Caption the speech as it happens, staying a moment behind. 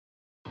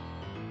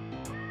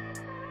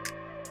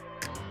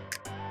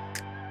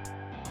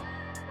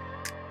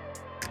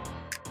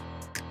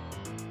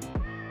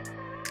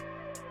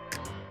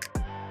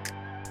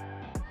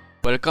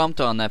Welcome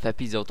to another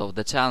episode of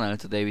the channel.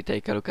 Today we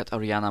take a look at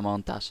Orianna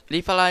Montage.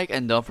 Leave a like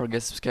and don't forget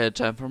to subscribe to the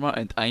channel for more,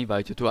 and I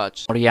invite you to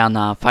watch.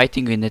 Orianna,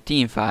 fighting in a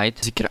team fight,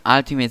 uses her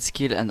ultimate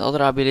skill and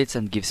other abilities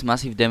and gives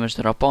massive damage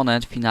to her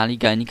opponent, finally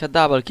gaining a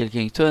double kill,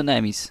 killing 2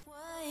 enemies.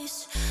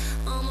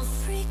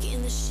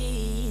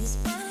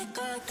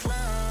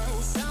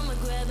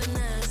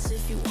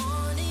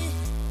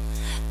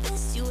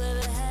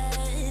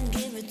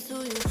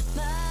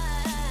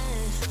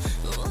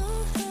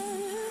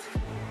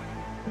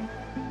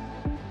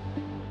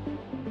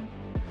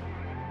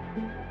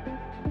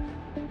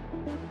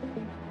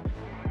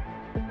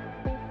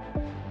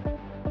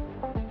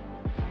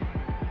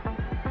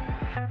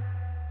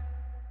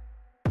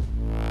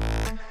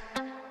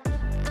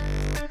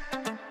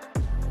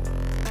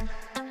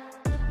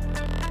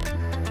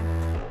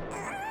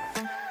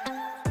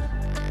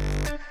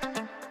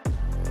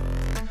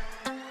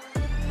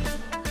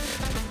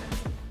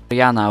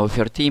 Orianna, with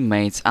your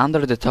teammates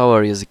under the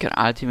tower, use her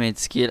ultimate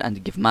skill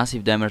and give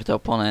massive damage to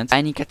opponents,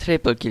 gaining a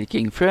triple kill,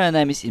 killing 3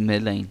 enemies in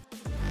mid lane.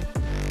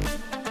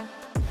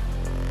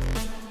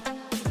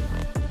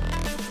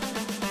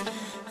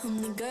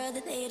 I'm the girl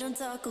that they don't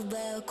talk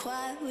about,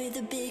 quiet with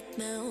a big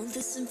mouth,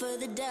 listen for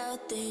the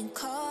doubt, then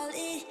call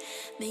it,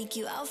 make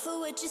you out for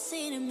what you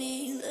say to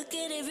me, look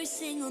at every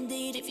single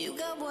date, if you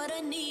got what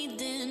I need,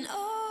 then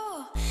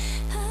oh,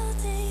 I'll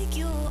take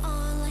you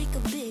on like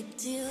a big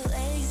deal,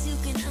 legs you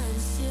can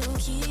unseal,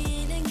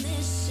 key in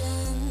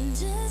ignition,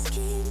 just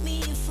keep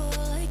me full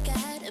like I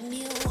had a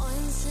meal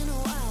once in a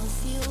while,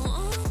 feel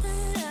all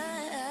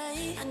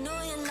that I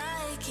know you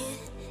like it,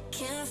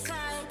 can't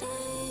fight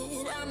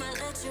it, I might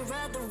let you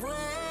ride the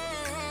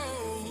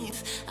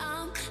wave,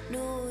 I'm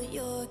New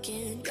York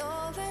and you're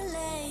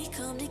LA,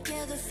 come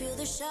together, feel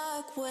the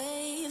shock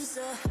waves,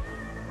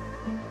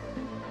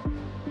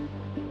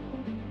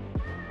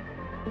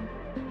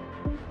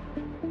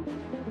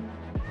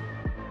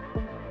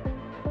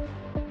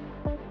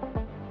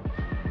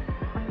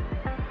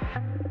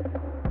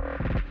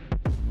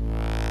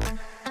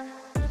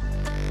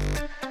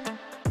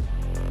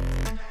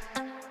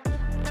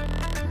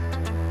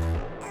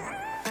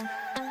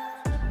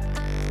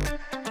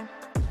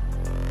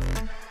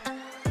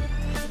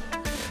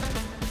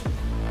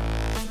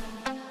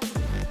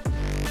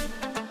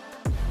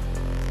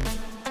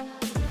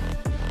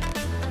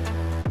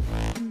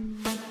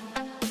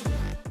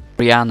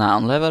 Orianna,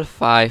 on level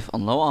 5,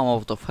 on low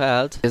amount of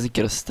health, using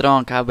her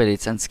strong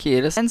abilities and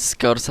skills, and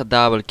scores a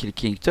double kill,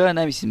 killing 2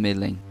 enemies in mid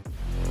lane.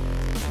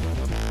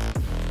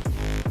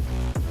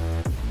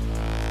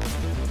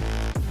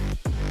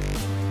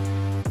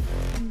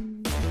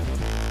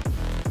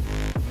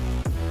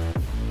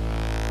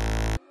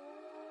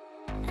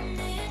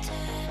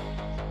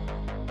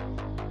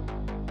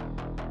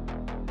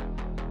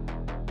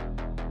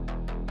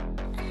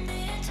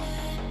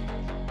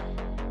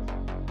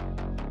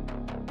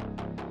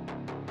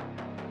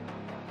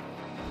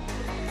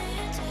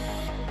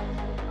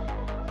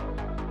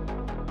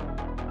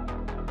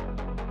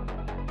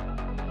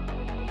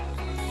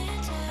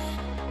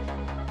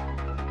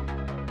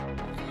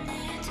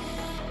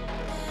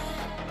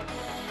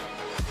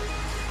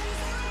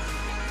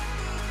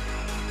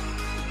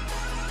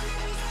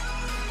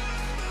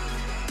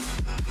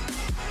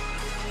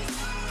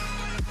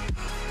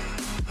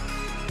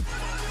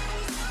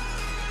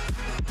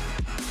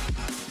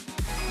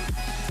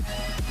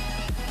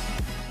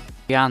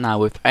 Orianna,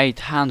 with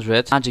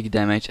 800 magic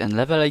damage and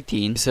level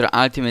 18, uses her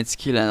ultimate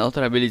skill and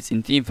other abilities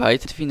in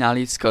teamfight, and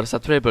finally scores a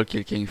triple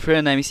kill, killing 3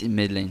 enemies in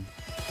mid lane.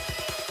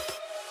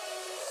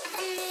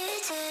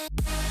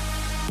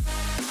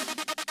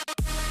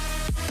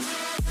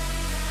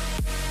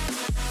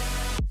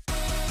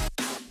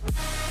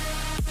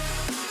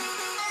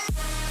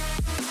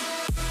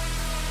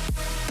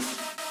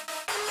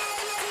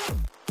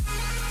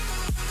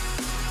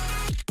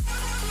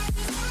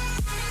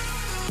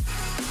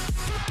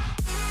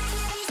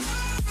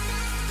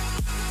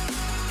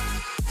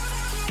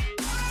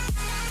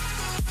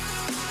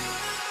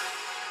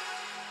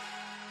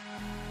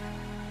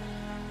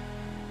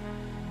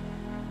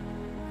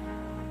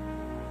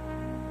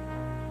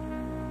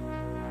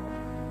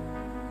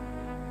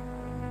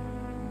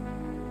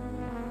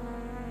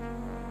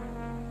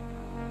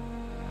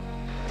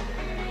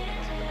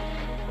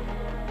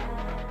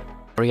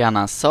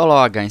 Orianna,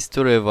 solo against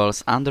 2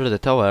 rivals under the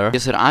tower,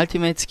 uses her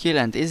ultimate skill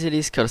and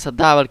easily scores a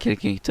double kill,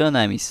 killing 2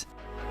 enemies.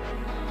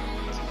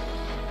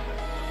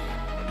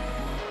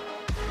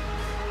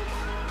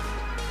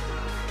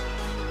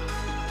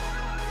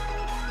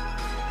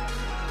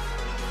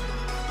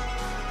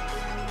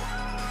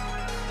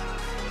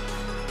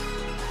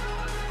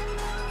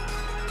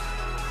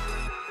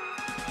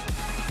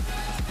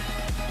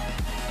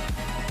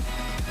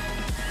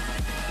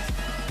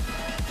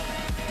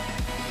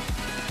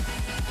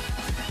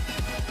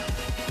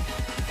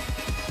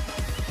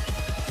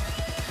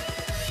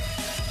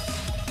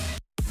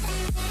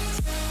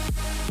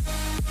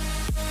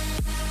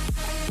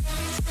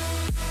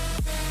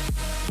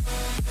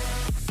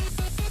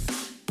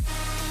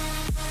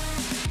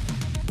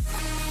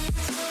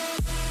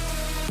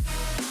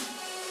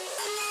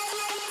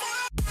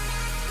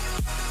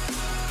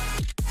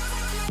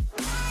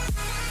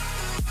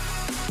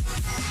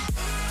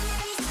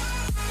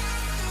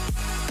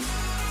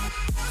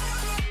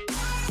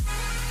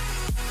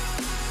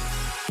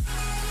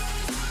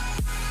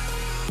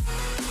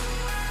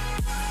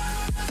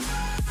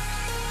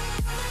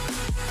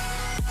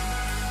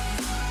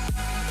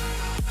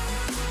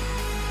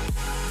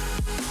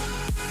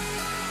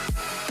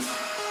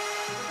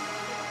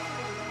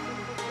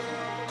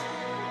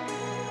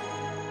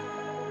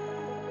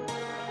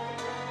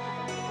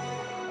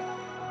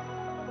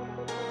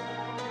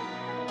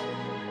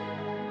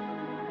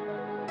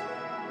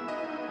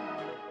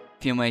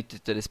 If you made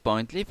it to this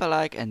point, leave a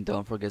like and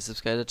don't forget to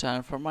subscribe to the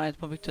channel for more.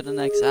 Moving to the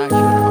next action,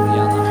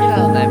 Orianna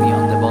kill an enemy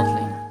on the bot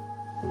lane.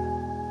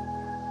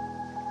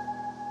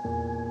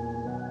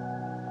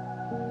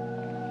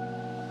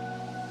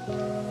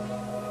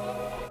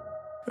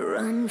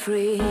 Run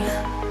free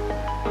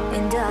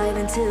and dive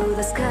into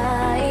the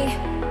sky.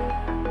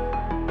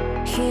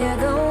 Hear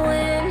the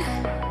wind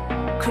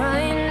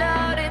crying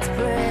out its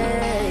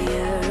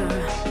prayer.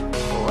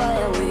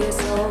 Why are we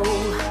so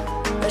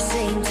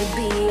ashamed to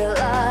be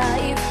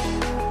alive?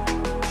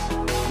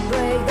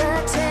 Break the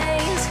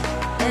chains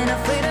and our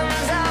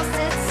freedom's ours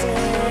to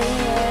take.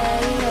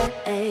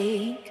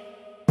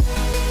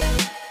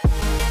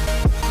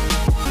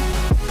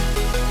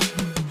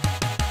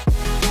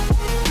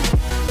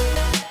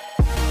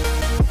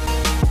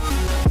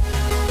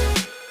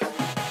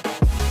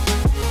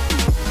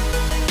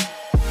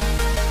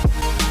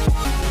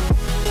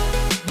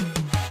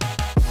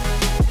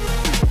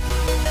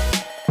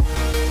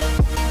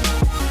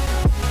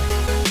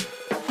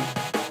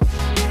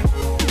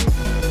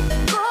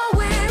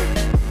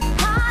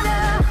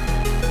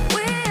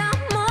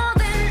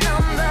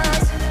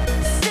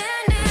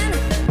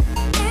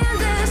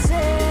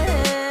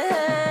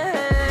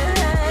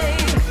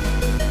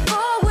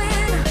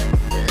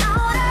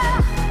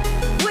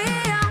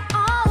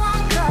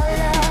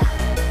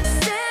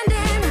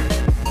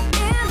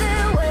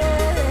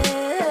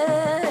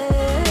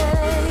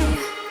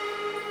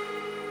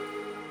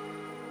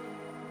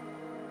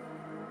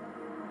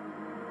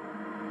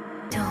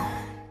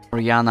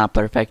 Orianna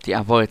perfectly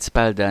avoids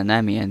spell the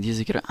enemy and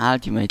using her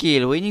ultimate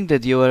kill, winning the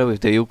duel with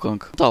the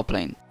Yukong top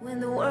lane. When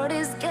the world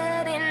is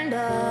getting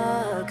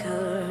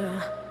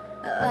darker,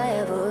 I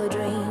have a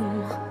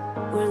dream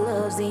where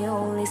love's the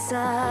only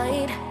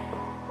side.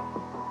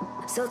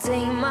 So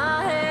take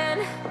my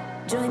hand,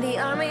 join the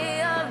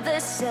army of the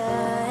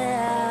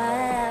shadows.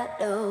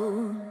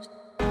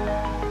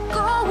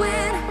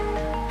 Going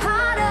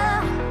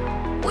harder,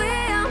 we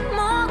are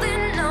more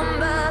than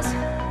numbers,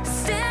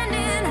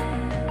 standing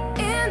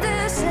in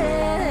the shade.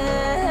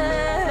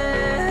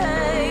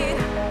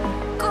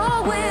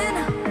 Going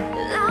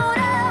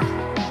louder,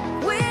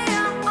 we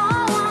are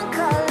all one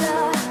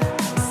color,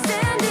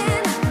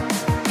 standing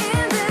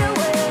in the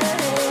way.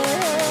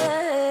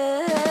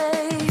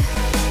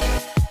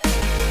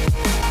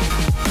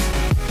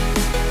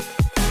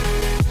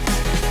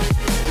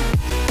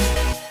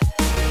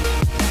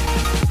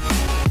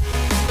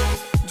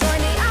 Join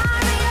the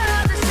army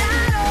of the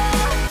shadow.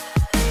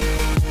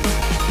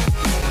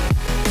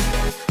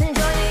 Join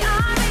the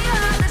army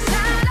of the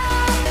shadow.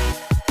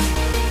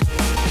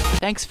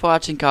 Thanks for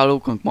watching Orianna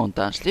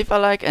Montage. Leave a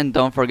like and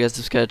don't forget to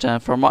subscribe to the channel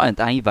for more, and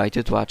I invite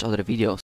you to watch other videos.